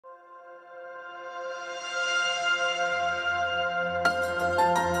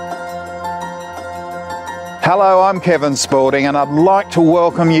Hello, I'm Kevin Spaulding and I'd like to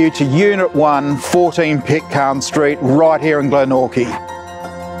welcome you to Unit 1, 14 Pitcairn Street, right here in Glenorchy.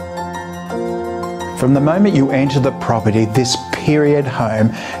 From the moment you enter the property, this period home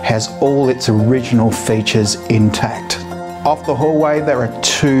has all its original features intact. Off the hallway there are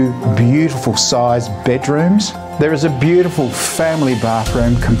two beautiful sized bedrooms. There is a beautiful family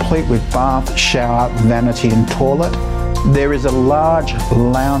bathroom complete with bath, shower, vanity and toilet. There is a large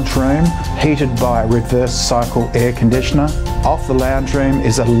lounge room heated by a reverse cycle air conditioner. Off the lounge room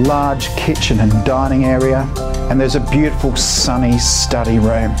is a large kitchen and dining area, and there's a beautiful sunny study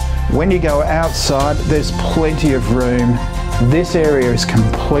room. When you go outside, there's plenty of room. This area is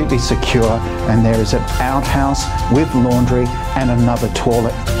completely secure and there is an outhouse with laundry and another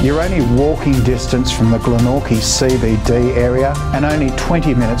toilet. You're only walking distance from the Glenorchy CBD area and only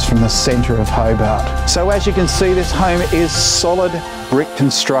 20 minutes from the centre of Hobart. So as you can see, this home is solid brick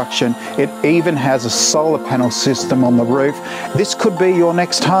construction. It even has a solar panel system on the roof. This could be your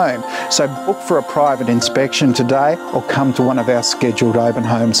next home. So book for a private inspection today or come to one of our scheduled open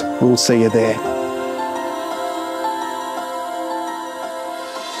homes. We'll see you there.